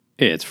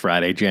It's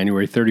Friday,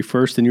 January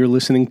 31st, and you're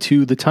listening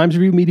to the Times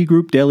Review Media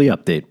Group Daily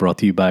Update, brought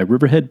to you by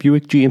Riverhead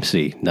Buick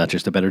GMC. Not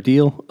just a better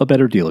deal, a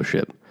better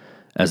dealership.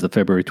 As the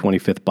February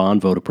 25th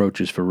bond vote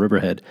approaches for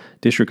Riverhead,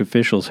 district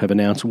officials have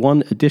announced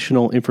one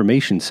additional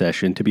information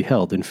session to be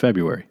held in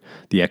February.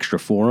 The Extra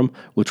Forum,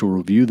 which will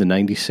review the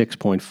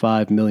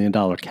 $96.5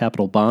 million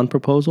capital bond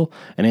proposal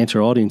and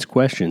answer audience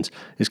questions,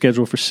 is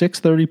scheduled for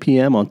 6:30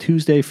 p.m. on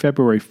Tuesday,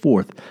 February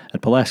 4th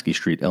at Pulaski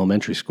Street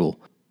Elementary School.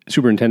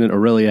 Superintendent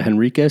Aurelia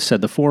Henriquez said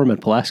the forum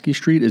at Pulaski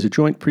Street is a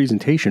joint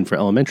presentation for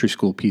elementary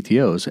school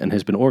PTOs and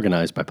has been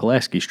organized by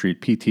Pulaski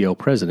Street PTO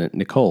President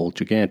Nicole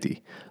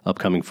Gigante.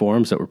 Upcoming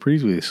forums that were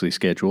previously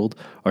scheduled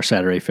are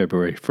Saturday,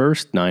 February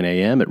 1st, 9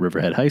 a.m. at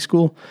Riverhead High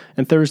School,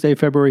 and Thursday,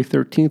 February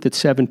 13th at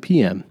 7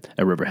 p.m.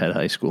 at Riverhead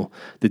High School.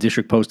 The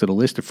district posted a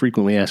list of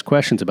frequently asked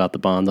questions about the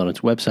bond on its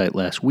website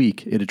last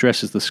week. It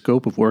addresses the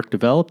scope of work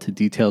developed,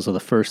 details of the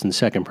first and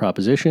second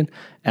proposition,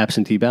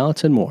 absentee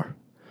ballots, and more.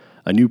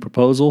 A new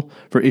proposal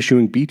for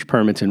issuing beach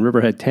permits in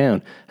Riverhead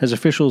Town has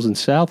officials in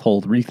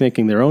Southold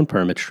rethinking their own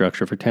permit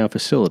structure for town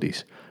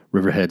facilities.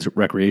 Riverhead's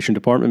Recreation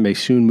Department may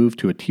soon move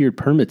to a tiered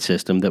permit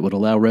system that would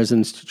allow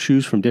residents to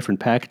choose from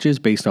different packages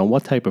based on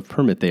what type of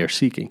permit they are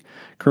seeking.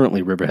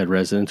 Currently, Riverhead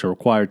residents are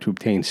required to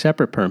obtain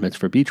separate permits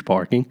for beach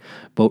parking,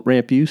 boat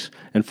ramp use,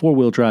 and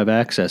four-wheel drive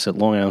access at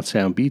Long Island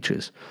Sound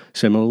beaches.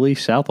 Similarly,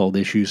 Southold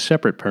issues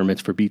separate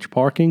permits for beach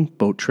parking,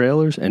 boat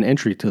trailers, and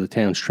entry to the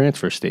town's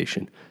transfer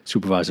station.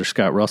 Supervisor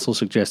Scott Russell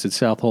suggested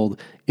Southold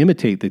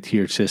imitate the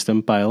tiered system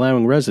by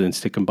allowing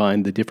residents to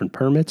combine the different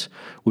permits,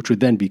 which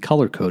would then be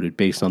color-coded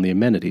based on the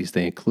amenities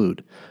they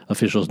include.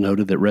 Officials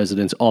noted that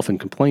residents often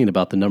complain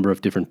about the number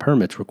of different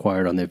permits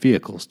required on their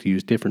vehicles to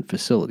use different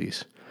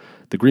facilities.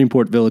 The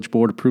Greenport Village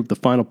Board approved the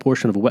final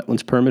portion of a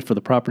wetlands permit for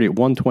the property at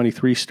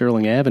 123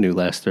 Sterling Avenue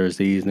last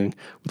Thursday evening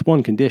with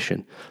one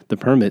condition. The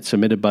permit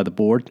submitted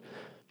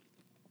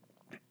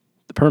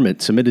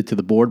to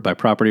the board by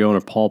property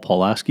owner Paul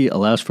Pawlowski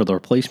allows for the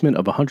replacement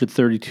of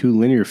 132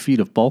 linear feet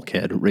of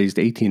bulkhead raised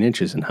 18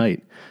 inches in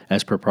height.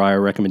 As per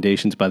prior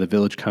recommendations by the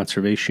Village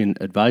Conservation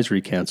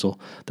Advisory Council,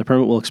 the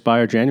permit will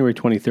expire January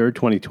 23,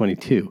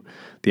 2022.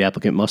 The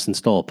applicant must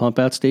install a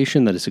pump-out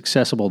station that is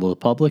accessible to the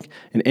public,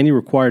 and any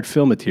required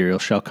fill material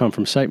shall come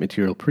from site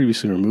material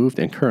previously removed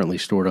and currently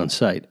stored on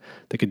site.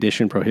 The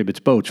condition prohibits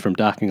boats from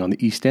docking on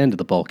the east end of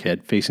the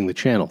bulkhead facing the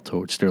channel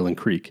towards Sterling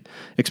Creek.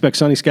 Expect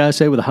sunny skies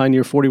today with a high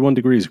near 41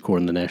 degrees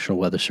according to the National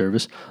Weather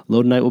Service.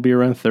 Low tonight will be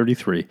around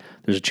 33.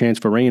 There's a chance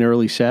for rain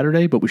early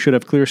Saturday, but we should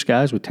have clear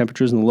skies with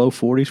temperatures in the low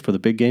 40s for the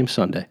big game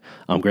Sunday.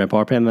 I'm Grant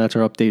Parpan, and that's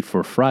our update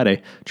for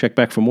Friday. Check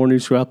back for more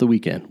news throughout the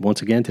weekend.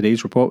 Once again,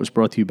 today's report was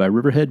brought to you by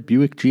Riverhead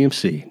Buick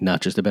GMC.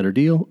 Not just a better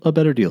deal, a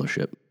better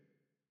dealership.